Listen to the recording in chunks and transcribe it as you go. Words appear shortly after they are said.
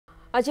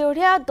आज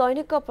ओडिया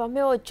दैनिक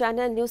प्रमेय और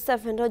चैनल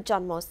New7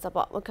 जन्मोत्सव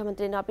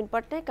मुख्यमंत्री नवीन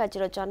पट्टनायक आज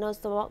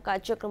जन्मोत्सव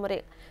कार्यक्रम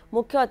में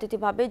मुख्य अतिथि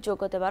भाव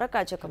जोग देवार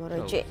कार्यक्रम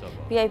रही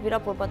पीआईबी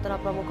पूर्वतन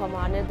प्रमुख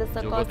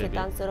महानिर्देशक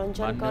सितांशु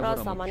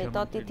सम्मानित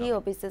अतिथि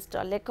और विशिष्ट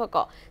लेखक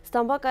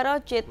स्तंभकार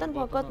चेतन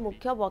भगत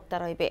मुख्य वक्ता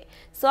रहिबे।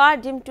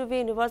 108 deemed to be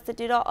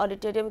university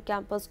auditorium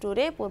campus 2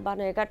 रे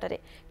पूर्वाह्न 11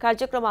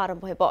 कार्यक्रम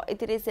आरंभ होइबो।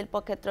 एथिरे शिल्प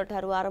क्षेत्र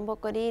ठारू आरंभ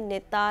करी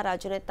नेता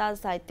राजनेता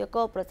साहित्यक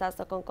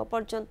प्रशासकों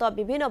पर्यंत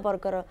विभिन्न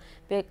वर्गर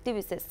व्यक्ति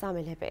विशेष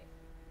शामिल हेबे।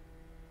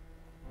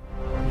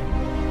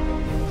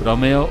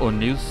 प्रमेय और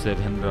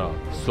News7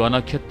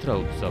 स्वनक्षत्र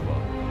उत्सव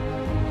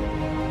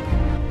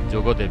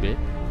जोगदेवे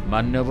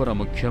मान्यवर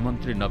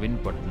मुख्यमंत्री नवीन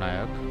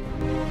पट्टनायक,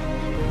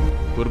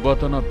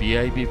 पूर्वतन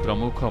पीआईबी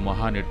प्रमुख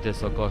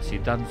महानिर्देशक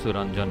सितांशु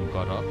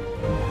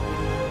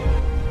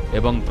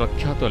एवं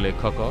प्रख्यात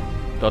लेखक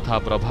तथा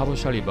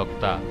प्रभावशाली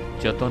वक्ता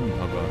चेतन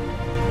भगत।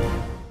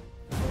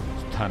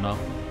 स्थान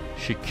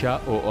शिक्षा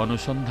और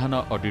अनुसंधान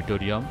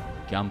ऑडिटोरियम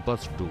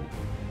कैंपस 2।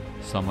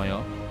 समय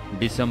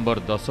डिसेम्बर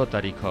 10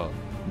 तारीख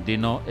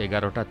दिन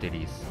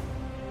 11:30।